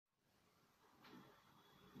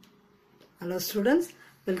Hello students,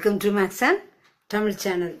 welcome to Max and Tamil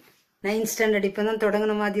channel. 9th standard இப்பதான்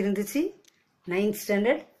தொடங்குன மாதிரி இருந்துச்சு. 9th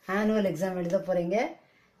standard annual exam எழுத போறீங்க.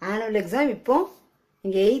 Annual exam இப்போ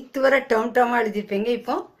நீங்க 8th வரை டேர்ம் எழுதிருப்பீங்க.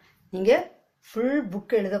 இப்போ நீங்க full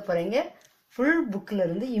book எழுத போறீங்க. Full bookல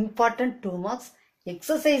இருந்து important 2 marks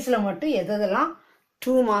exerciseல மட்டும் எதெல்லாம்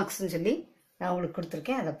 2 marks னு சொல்லி நான் உங்களுக்கு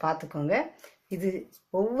கொடுத்திருக்கேன். அதை பாத்துக்கோங்க. இது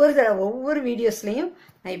ஒவ்வொரு வீடியோஸ்லயும்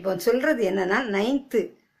நான் இப்போ சொல்றது என்னன்னா 9th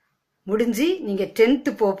முடிஞ்சி நீங்க 10th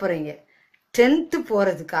போறீங்க. 10th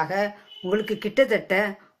போறதுக்காக உங்களுக்கு கிட்டத்தட்ட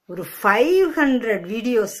ஒரு 500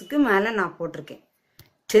 வீடியோஸ்க்கு மேல நான் போட்டிருக்கேன்.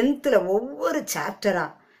 10thல ஒவ்வொரு சாப்டரா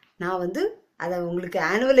நான் அத உங்களுக்கு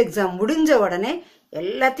ஆனுவல் எக்ஸாம் முடிஞ்ச உடனே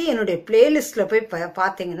எல்லாத்தையும் என்னுடைய பிளேலிஸ்ட்ல போய்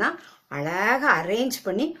பாத்தீங்கன்னா அழகா அரேஞ்ச்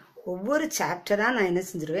பண்ணி ஒவ்வொரு சாப்டரா நான் என்ன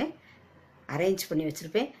செஞ்சிருவேன், அரேஞ்ச் பண்ணி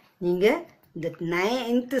வச்சிருப்பேன். நீங்க இந்த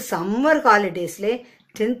 9th சம்மர் ஹாலிடேஸ்ல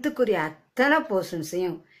 10thக்குரிய அத்தனை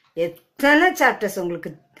போர்ஷன்ஸையும் எத்தனை சாப்டர்ஸ் உங்களுக்கு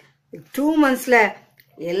 2 monthsல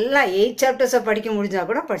எல்லா 8 சாப்டர்ஸை படிக்க முடிஞ்சா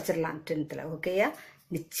கூட படிச்சிடலாம் 10thல. ஓகேயா?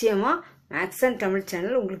 நிச்சயமா மேக்ஸ் அண்ட் தமிழ்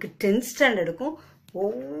சேனல் உங்களுக்கு 10th ஸ்டாண்டர்டுக்கும்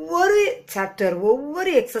ஒவ்வொரு சாப்டர்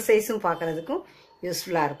ஒவ்வொரு எக்ஸசைஸும் பார்க்கறதுக்கும்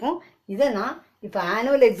யூஸ்ஃபுல்லா இருக்கும். இதை நான் இப்போ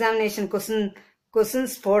ஆனுவல் எக்ஸாமினேஷன்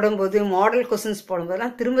கொஸ்டின்ஸ் போடும்போது மாடல் கொஸ்டின்ஸ்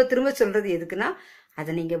போடும்போதெல்லாம் திரும்ப சொல்றது எதுக்குன்னா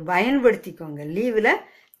அதை நீங்க பயன்படுத்திக்கோங்க. லீவில்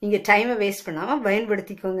நீங்க டைமை வேஸ்ட் பண்ணாம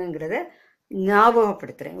பயன்படுத்திக்கோங்கிறத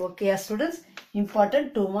ஞாபகப்படுத்துறேன். ஓகேயா students? Important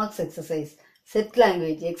 2 marks exercise. Set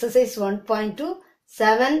language exercise 1.2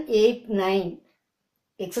 7 8 9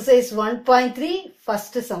 exercise 1.3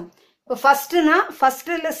 first sum. இப்போ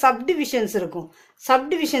ஃபர்ஸ்ட்ல சப்டிவிஷன்ஸ் இருக்கும்.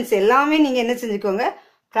 சப்டிவிஷன்ஸ் எல்லாமே நீங்க என்ன செஞ்சுக்கோங்க,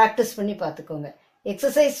 பிராக்டிஸ் பண்ணி பார்த்துக்கோங்க.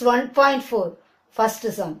 Exercise 1.4 first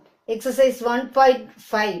sum. Exercise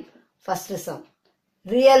 1.5 first sum.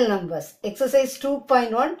 Real numbers exercise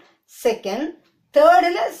 2.1 second.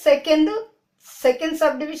 தேர்ட்ல second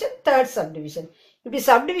subdivision, third subdivision. இப்படி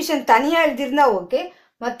சப்டிவிஷன் தனியா எழுதியிருந்தா ஓகே.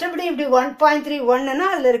 மற்றபடி இப்படி 1.31னா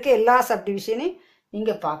அதுல இருக்க எல்லா சப்டிவிஷனையும்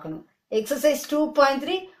நீங்க பார்க்கணும். Exercise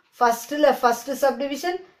 2.3 first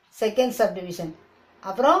subdivision, second subdivision.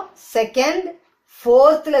 அப்புறம் second,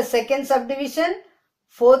 ஃபோர்த்ல second subdivision,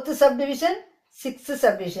 fourth subdivision, sixth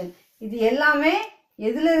subdivision. இது எல்லாமே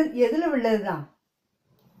எதுல உள்ளதுதான்?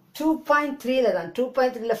 2.3ல தான்.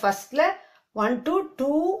 2.3ல ஃபர்ஸ்ட்ல 1 2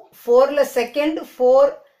 2 4ல செகண்ட் 4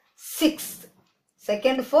 6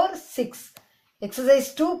 செகண்ட் 4 6. எக்ஸசைஸ்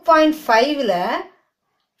 2.5ல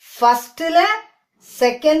ஃபர்ஸ்ட்ல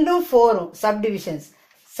செகண்டும் 4ம் சப்டிவிஷன்ஸ்.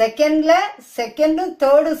 செகண்ட்ல செகண்டும்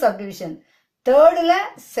தேர்டும் subdivision. தேர்ட்ல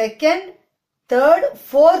second third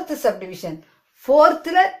fourth subdivision.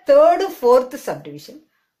 ஃபோர்த்ல third fourth subdivision.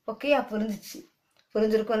 Okay,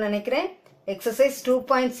 புரிஞ்சிருக்கும்னு நினைக்கிறேன். Exercise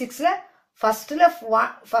 2.6ல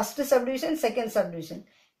first subdivision, second subdivision.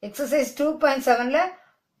 Exercise 2.7ல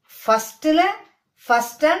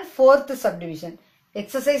first and fourth subdivision.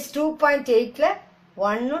 Exercise 2.8ல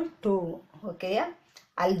 1 2. ஓகேயா?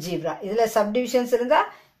 அல்ஜீப்ரா. இதுல சப்டிவிஷன்ஸ் இருந்தா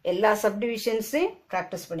எல்லா சப்டிவிஷன்ஸையும்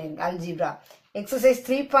பிராக்டிஸ் பண்ணிருங்க. அல்ஜீப்ரா. எக்ஸசைஸ்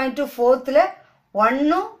 3.2 ஃபோர்த்ல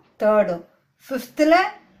 1ம் 3ம், ஃபிஃப்த்ல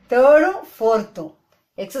 3ம் 4ம்.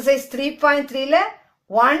 எக்ஸசைஸ் 3.3ல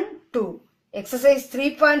 1 2. எக்ஸசைஸ்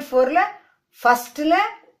 3.4ல ஃபர்ஸ்ட்ல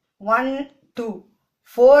 1 2,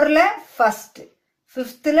 4ல first,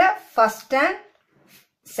 ஃபிஃப்த்ல first and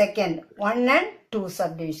second 1 and 2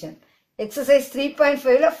 subdivision. Exercise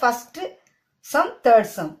 3.5ல first sum, third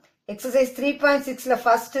sum. Exercise 3.6ல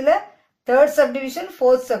ஃபர்ஸ்ட்ல third subdivision,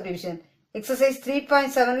 fourth subdivision. Exercise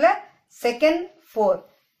 3.7ல second 4.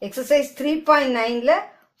 Exercise 3.9ல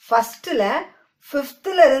ஃபர்ஸ்ட்ல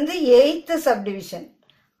ஃபிஃப்த்ல இருந்து 8th subdivision.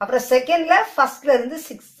 அப்புறம் செகண்ட்ல ஃபர்ஸ்ட்ல இருந்து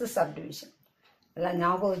 6th சப்டிவிஷன். எல்லாம்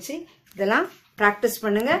ஞாபகம் வச்சு இதெல்லாம் பிராக்டிஸ்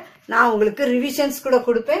பண்ணுங்க. நான் உங்களுக்கு ரிவிஷன்ஸ் கூட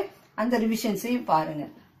கொடுப்பேன். அந்த ரிவிஷன்ஸையும் பாருங்க.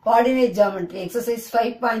 Coordinate geometry exercise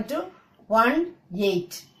 5.2 1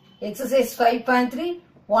 8. Exercise 5.3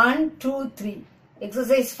 1 2 3.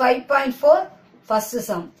 Exercise 5.4 first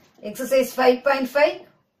sum. Exercise 5.5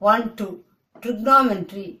 1 2.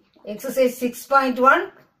 Trigonometry exercise 6.1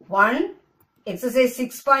 1. Exercise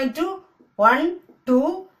 6.2 1 2.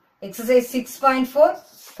 Exercise 6.4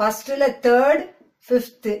 ஃபர்ஸ்ட்ல தேர்ட்,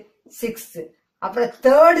 ஃபிஃப்த், சிக்ஸ்த். அப்புறம்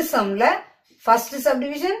third சம்ல first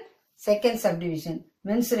subdivision, second subdivision.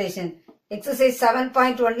 Mensuration exercise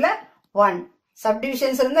 7.1ல 1.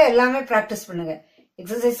 Subdivisions இருந்தா எல்லாமே பிராக்டிஸ் பண்ணுங்க.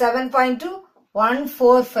 Exercise 7.2 1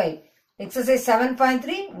 4 5. Exercise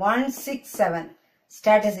 7.3 1 6 7.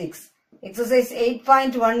 Statistics exercise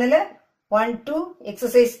 8.1ல 1 2.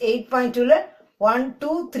 Exercise 8.2ல 1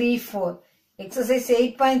 2 3 4. Exercise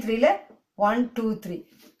 8.3ல 1 2 3.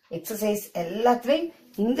 Exercise எல்லாத்துலயும்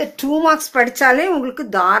இந்த 2 marks படிச்சாலே உங்களுக்கு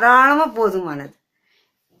தாராளமா போதுமானது.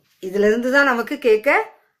 இதுல இருந்து தான் நமக்கு கேட்க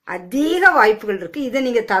அதிக வாய்ப்புகள் இருக்கு. இதை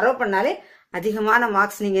நீங்க தரவு பண்ணாலே அதிகமான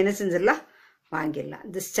மார்க்ஸ் நீங்க என்ன செஞ்சிடலாம், வாங்கிடலாம்.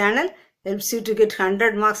 This channel helps you to get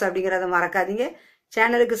 100 marks அப்படிங்கிறத மறக்காதீங்க.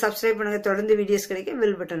 சேனலுக்கு சப்ஸ்கிரைப் பண்ணுங்க. தொடர்ந்து வீடியோஸ் கிடைக்க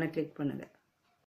பெல் பட்டனை கிளிக் பண்ணுங்க.